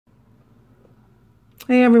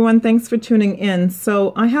Hey everyone, thanks for tuning in.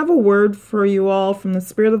 So I have a word for you all from the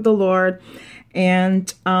Spirit of the Lord.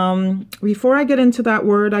 And before I get into that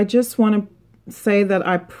word, I just want to say that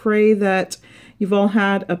I pray that you've all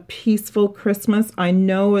had a peaceful Christmas. I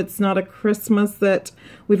know it's not a Christmas that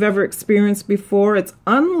we've ever experienced before. It's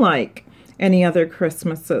unlike any other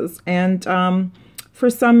Christmases. And for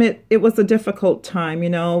some, it was a difficult time. You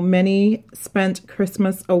know, many spent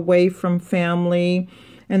Christmas away from family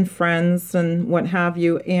and friends and what have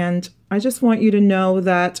you. And I just want you to know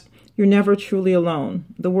that you're never truly alone.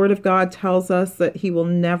 The Word of God tells us that He will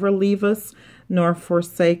never leave us nor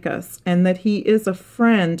forsake us, and that He is a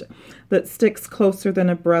friend that sticks closer than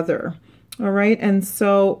a brother. All right? And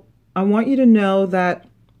so I want you to know that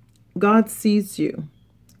God sees you,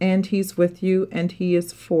 and He's with you, and He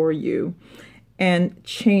is for you. And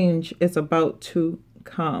change is about to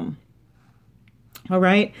come. All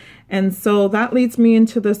right. And so that leads me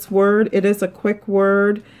into this word. It is a quick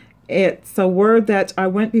word. It's a word that I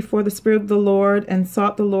went before the Spirit of the Lord and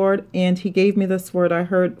sought the Lord, and He gave me this word. I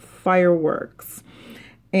heard fireworks.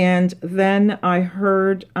 And then I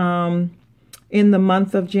heard in the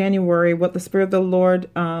month of January what the Spirit of the Lord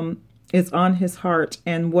is on His heart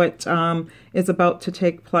and what is about to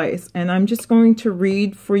take place. And I'm just going to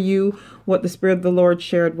read for you what the Spirit of the Lord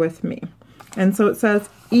shared with me. And so it says,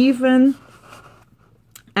 even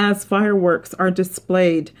as fireworks are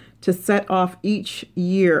displayed to set off each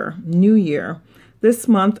year, New Year, this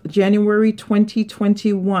month, January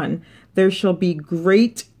 2021, there shall be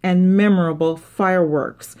great and memorable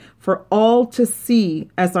fireworks for all to see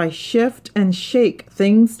as I shift and shake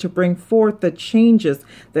things to bring forth the changes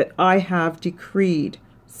that I have decreed,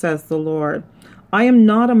 says the Lord. I am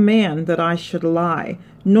not a man that I should lie,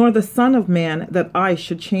 nor the son of man that I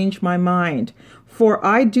should change my mind. For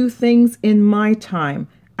I do things in my time,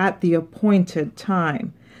 at the appointed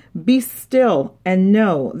time. Be still and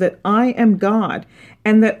know that I am God,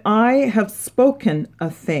 and that I have spoken a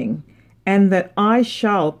thing, and that I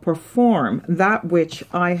shall perform that which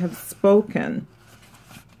I have spoken.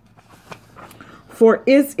 For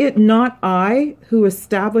is it not I who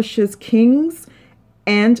establishes kings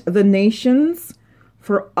and the nations?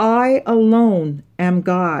 For I alone am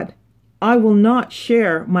God. I will not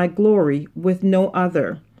share my glory with no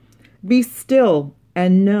other. Be still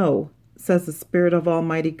and know, says the Spirit of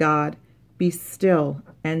Almighty God. Be still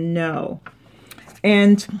and know.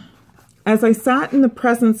 And as I sat in the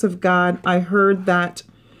presence of God, I heard that,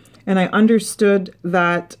 and I understood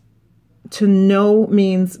that to know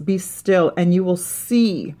means be still, and you will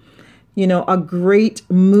see, you know, a great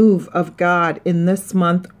move of God in this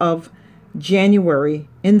month of January.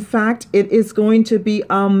 In fact, it is going to be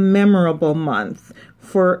a memorable month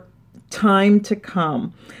for time to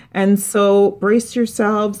come. And so brace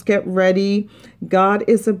yourselves, get ready. God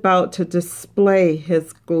is about to display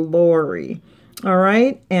His glory. All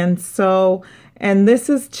right. And so, and this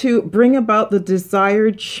is to bring about the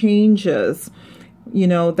desired changes, you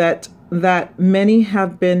know, that many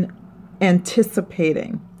have been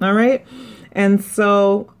anticipating. All right. And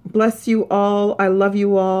so bless you all. I love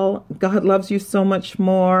you all. God loves you so much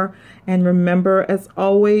more. And remember, as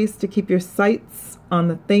always, to keep your sights on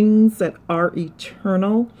the things that are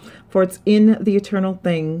eternal, for it's in the eternal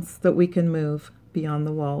things that we can move beyond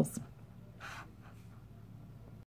the walls.